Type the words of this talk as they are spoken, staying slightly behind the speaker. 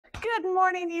Good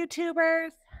morning,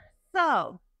 YouTubers.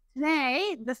 So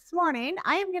this morning,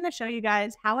 I am going to show you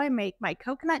guys how I make my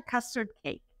coconut custard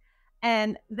cake.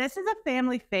 And this is a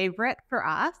family favorite for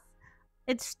us.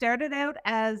 It started out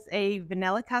as a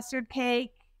vanilla custard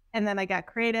cake, and then I got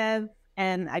creative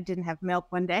and I didn't have milk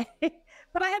one day,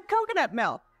 but I had coconut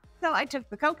milk. So I took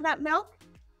the coconut milk,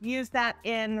 used that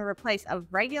in replace of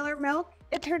regular milk.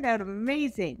 It turned out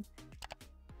amazing.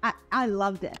 I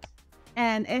loved it.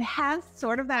 And it has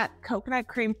sort of that coconut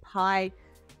cream pie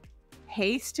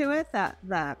taste to it,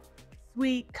 the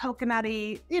sweet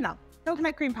coconutty,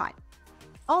 coconut cream pie.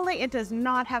 Only it does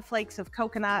not have flakes of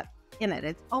coconut in it.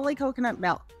 It's only coconut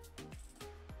milk.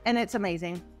 And it's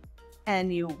amazing.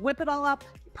 And you whip it all up,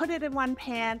 put it in one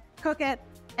pan, cook it,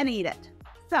 and eat it.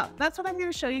 So that's what I'm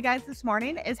going to show you guys this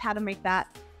morning, is how to make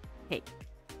that cake.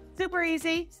 Super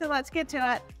easy. So let's get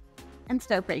to it and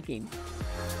start baking.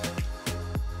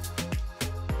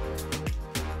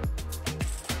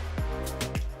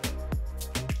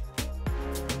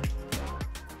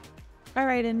 All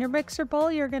right, in your mixer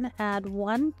bowl, you're going to add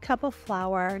 1 cup of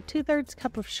flour, 2/3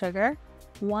 cup of sugar,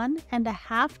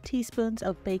 1½ teaspoons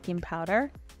of baking powder,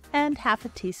 and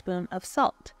 ½ teaspoon of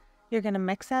salt. You're going to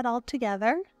mix that all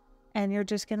together, and you're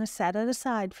just going to set it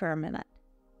aside for a minute.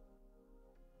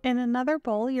 In another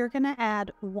bowl, you're going to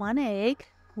add 1 egg,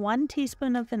 1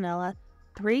 teaspoon of vanilla,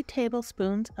 3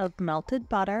 tablespoons of melted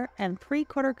butter, and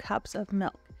 3/4 cups of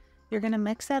milk. You're going to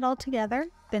mix that all together.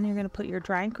 Then you're going to put your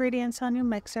dry ingredients on your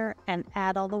mixer and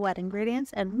add all the wet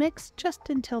ingredients and mix just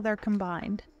until they're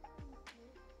combined.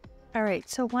 All right,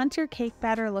 so once your cake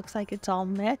batter looks like it's all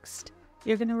mixed,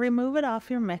 you're going to remove it off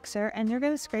your mixer and you're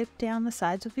going to scrape down the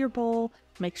sides of your bowl.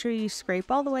 Make sure you scrape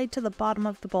all the way to the bottom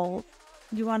of the bowl.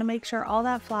 You want to make sure all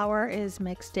that flour is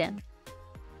mixed in.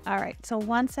 All right, so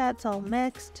once that's all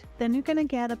mixed, then you're going to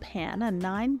get a pan, a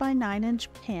 9 by 9 inch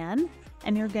pan,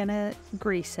 and you're going to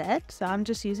grease it. So I'm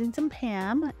just using some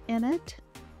Pam in it,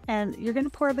 and you're going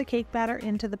to pour the cake batter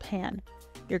into the pan.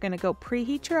 You're going to go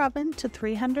preheat your oven to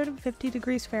 350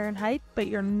 degrees Fahrenheit, but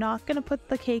you're not going to put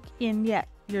the cake in yet.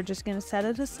 You're just going to set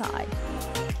it aside.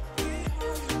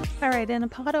 All right, in a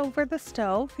pot over the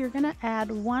stove, you're going to add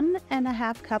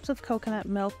 1½ cups of coconut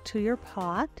milk to your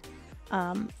pot.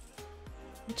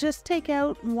 Just take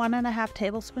out 1½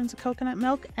 tablespoons of coconut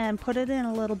milk and put it in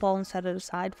a little bowl and set it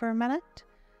aside for a minute.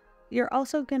 You're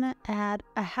also going to add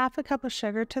a ½ cup of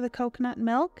sugar to the coconut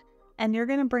milk, and you're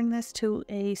going to bring this to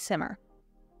a simmer.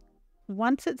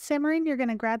 Once it's simmering, you're going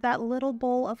to grab that little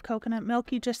bowl of coconut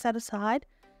milk you just set aside,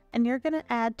 and you're going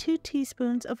to add 2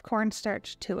 teaspoons of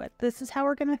cornstarch to it. This is how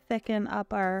we're going to thicken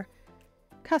up our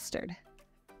custard.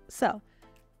 So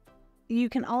you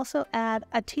can also add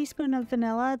a teaspoon of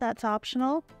vanilla. That's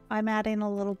optional. I'm adding a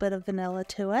little bit of vanilla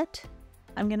to it.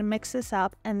 I'm going to mix this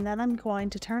up, and then I'm going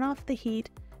to turn off the heat,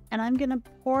 and I'm going to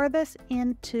pour this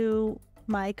into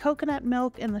my coconut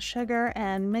milk and the sugar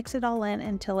and mix it all in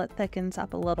until it thickens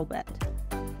up a little bit.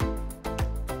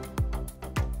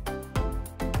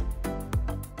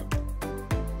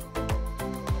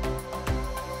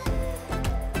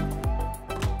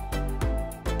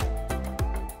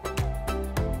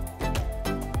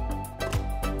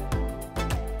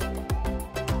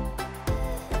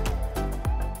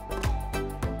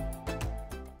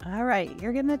 All right,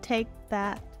 you're going to take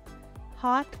that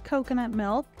hot coconut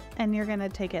milk and you're going to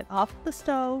take it off the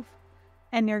stove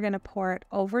and you're going to pour it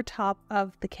over top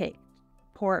of the cake.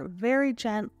 Pour it very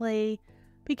gently.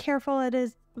 Be careful, it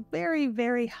is very,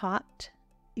 very hot.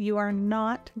 You are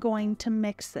not going to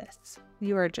mix this.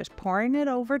 You are just pouring it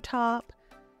over top,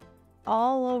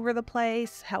 all over the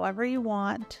place, however you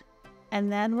want.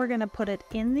 And then we're going to put it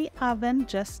in the oven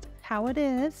just how it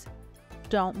is.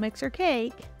 Don't mix your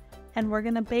cake. And we're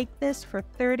going to bake this for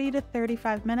 30 to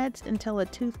 35 minutes until a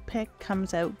toothpick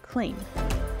comes out clean.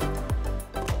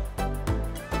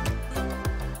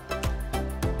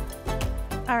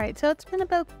 All right, so it's been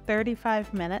about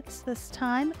 35 minutes this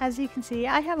time. As you can see,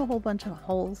 I have a whole bunch of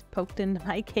holes poked into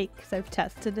my cake because I've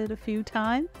tested it a few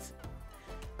times.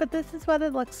 But this is what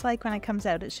it looks like when it comes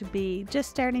out. It should be just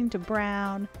starting to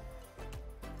brown.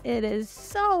 It is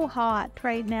so hot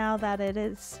right now that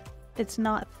it's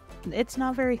not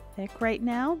very thick right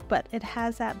now, but it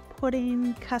has that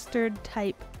pudding custard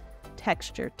type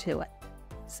texture to it.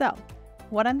 So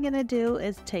what I'm going to do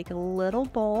is take a little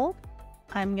bowl.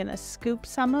 I'm going to scoop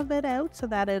some of it out so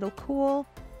that it'll cool.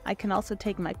 I can also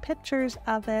take my pictures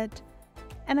of it,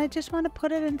 and I just want to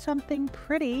put it in something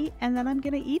pretty, and then I'm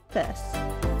going to eat this.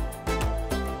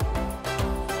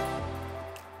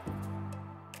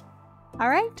 All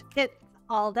right, it's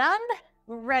all done.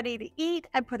 Ready to eat.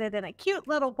 I put it in a cute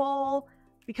little bowl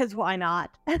because why not?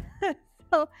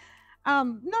 So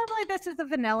Normally this is a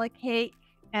vanilla cake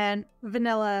and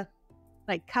vanilla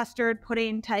like custard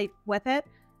pudding type with it,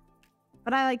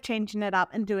 but I like changing it up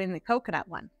and doing the coconut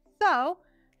one. So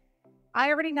I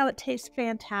already know it tastes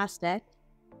fantastic.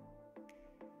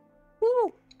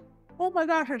 Ooh, oh my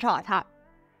gosh, it's hot.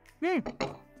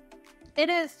 It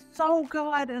is so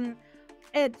good, and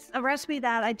it's a recipe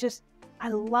that I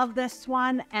love this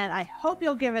one, and I hope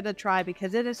you'll give it a try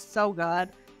because it is so good.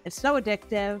 It's so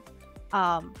addictive.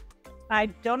 I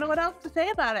don't know what else to say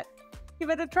about it. Give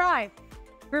it a try.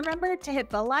 Remember to hit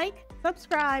the like,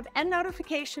 subscribe, and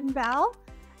notification bell.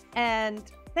 And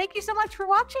thank you so much for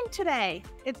watching today.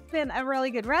 It's been a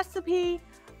really good recipe.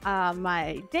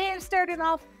 My day is starting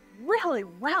off really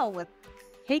well with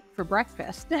cake for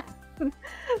breakfast.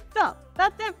 So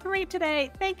that's it for me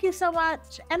today. Thank you so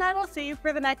much, and I will see you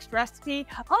for the next recipe.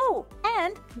 Oh,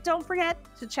 and don't forget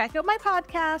to check out my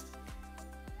podcast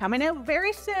coming out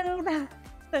very soon.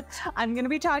 I'm going to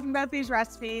be talking about these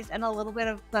recipes and a little bit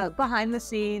of the behind the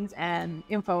scenes and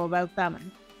info about them and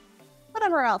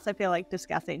whatever else I feel like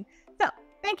discussing. So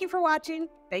thank you for watching.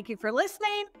 Thank you for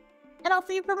listening, and I'll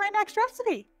see you for my next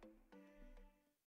recipe.